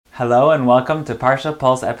Hello and welcome to Parsha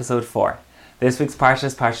Pulse episode 4. This week's Parsha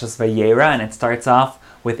is Parshas Vayera, and it starts off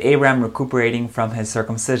with Abraham recuperating from his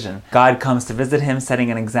circumcision. God comes to visit him,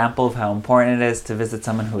 setting an example of how important it is to visit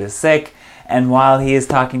someone who is sick. And while he is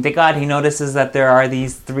talking to God, he notices that there are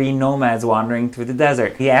these 3 nomads wandering through the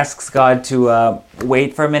desert. He asks God to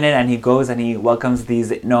wait for a minute, and he goes and he welcomes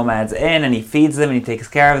these nomads in, and he feeds them and he takes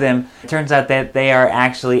care of them. It turns out that they are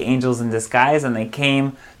actually angels in disguise, and they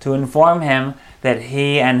came to inform him that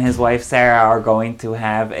he and his wife Sarah are going to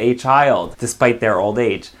have a child, despite their old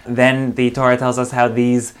age. Then the Torah tells us how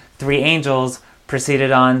these 3 angels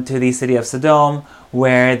proceeded on to the city of Sodom,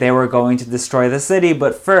 where they were going to destroy the city,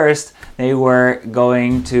 but first they were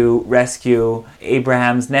going to rescue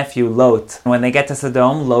Abraham's nephew, Lot. When they get to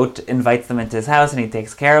Sodom, Lot invites them into his house and he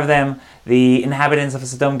takes care of them. The inhabitants of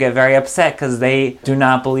Sodom get very upset because they do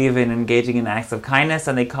not believe in engaging in acts of kindness,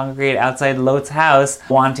 and they congregate outside Lot's house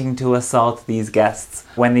wanting to assault these guests.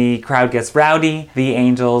 When the crowd gets rowdy, the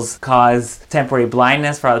angels cause temporary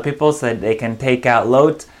blindness for other people so that they can take out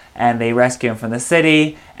Lot, and they rescue him from the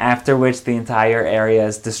city, after which the entire area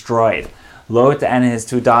is destroyed. Lot and his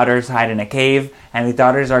 2 daughters hide in a cave, and the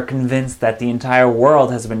daughters are convinced that the entire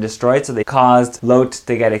world has been destroyed, so they caused Lot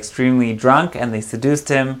to get extremely drunk, and they seduced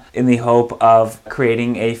him in the hope of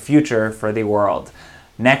creating a future for the world.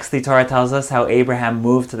 Next, the Torah tells us how Abraham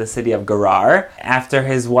moved to the city of Gerar. After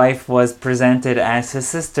his wife was presented as his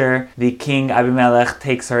sister, the king Abimelech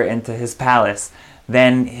takes her into his palace.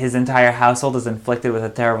 Then his entire household is inflicted with a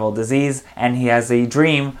terrible disease, and he has a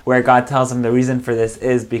dream where God tells him the reason for this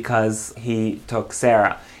is because he took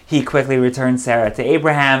Sarah. He quickly returns Sarah to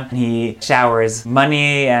Abraham. He showers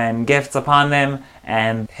money and gifts upon them,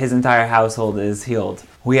 and his entire household is healed.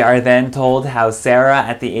 We are then told how Sarah,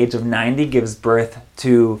 at the age of 90, gives birth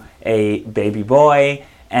to a baby boy,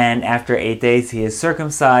 and after 8 days he is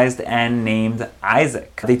circumcised and named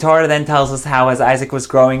Isaac. The Torah then tells us how as Isaac was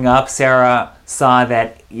growing up, Sarah saw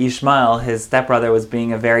that Ishmael, his stepbrother, was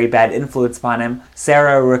being a very bad influence upon him.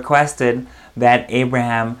 Sarah requested that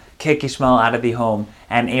Abraham kick Ishmael out of the home,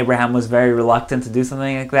 and Abraham was very reluctant to do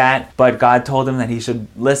something like that, but God told him that he should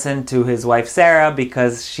listen to his wife Sarah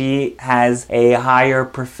because she has a higher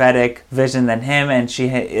prophetic vision than him, and she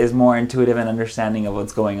is more intuitive and understanding of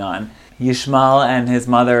what's going on. Ishmael and his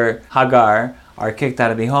mother Hagar are kicked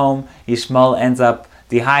out of the home. Ishmael ends up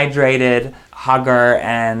dehydrated. Hagar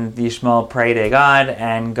and Ishmael pray to God,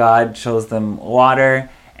 and God shows them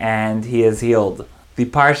water, and he is healed. The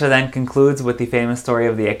Parsha then concludes with the famous story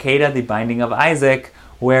of the Akedah, the binding of Isaac,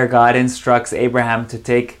 where God instructs Abraham to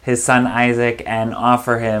take his son Isaac and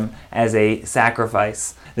offer him as a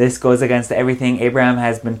sacrifice. This goes against everything Abraham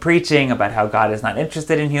has been preaching about how God is not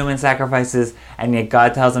interested in human sacrifices, and yet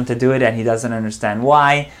God tells him to do it and he doesn't understand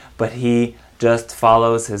why, but he just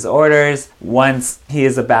follows his orders. Once he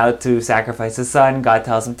is about to sacrifice his son, God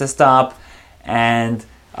tells him to stop and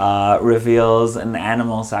reveals an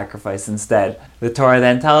animal sacrifice instead. The Torah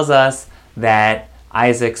then tells us that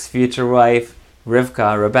Isaac's future wife,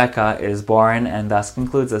 Rebecca, is born, and thus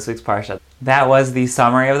concludes this week's Parsha. That was the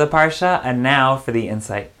summary of the Parsha, and now for the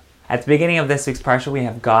insight. At the beginning of this week's Parsha, we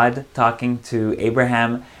have God talking to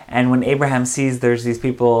Abraham, and when Abraham sees there's these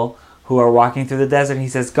people who are walking through the desert, he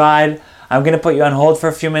says, God, I'm going to put you on hold for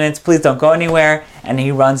a few minutes, please don't go anywhere, and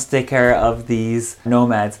he runs to take care of these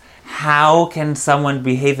nomads. How can someone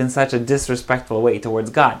behave in such a disrespectful way towards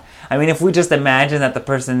God? I mean, if we just imagine that the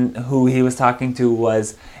person who he was talking to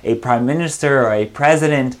was a prime minister or a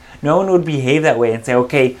president, no one would behave that way and say,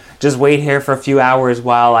 okay, just wait here for a few hours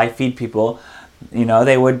while I feed people. You know,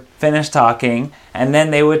 they would finish talking, and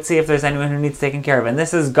then they would see if there's anyone who needs taken care of. And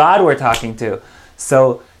this is God we're talking to.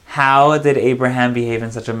 So how did Abraham behave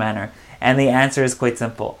in such a manner? And the answer is quite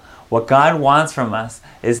simple. What God wants from us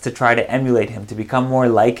is to try to emulate him, to become more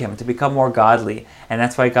like him, to become more godly. And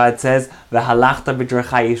that's why God says, V'halachta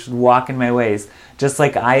b'drecha, you should walk in my ways. Just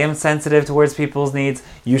like I am sensitive towards people's needs,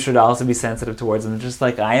 you should also be sensitive towards them. Just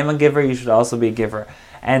like I am a giver, you should also be a giver.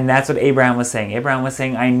 And that's what Abraham was saying. Abraham was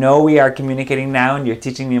saying, I know we are communicating now and you're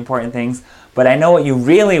teaching me important things, but I know what you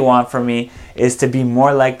really want from me is to be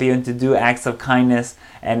more like you and to do acts of kindness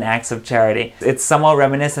and acts of charity. It's somewhat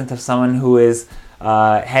reminiscent of someone who is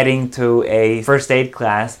heading to a first aid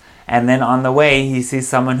class, and then on the way he sees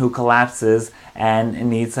someone who collapses and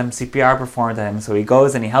needs some CPR performed to him. So he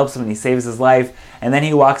goes and he helps him and he saves his life, and then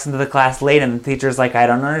he walks into the class late and the teacher's like, I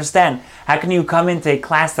don't understand. How can you come into a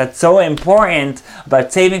class that's so important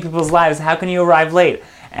about saving people's lives? How can you arrive late?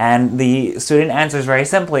 And the student answers very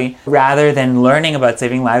simply, rather than learning about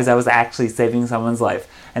saving lives, I was actually saving someone's life.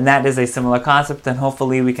 And that is a similar concept, and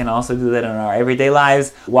hopefully we can also do that in our everyday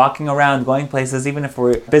lives, walking around, going places, even if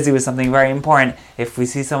we're busy with something very important. If we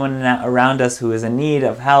see someone around us who is in need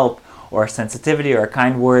of help or sensitivity or a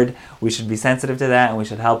kind word, we should be sensitive to that and we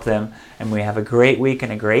should help them. And we have a great week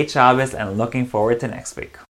and a great Shabbos, and looking forward to next week.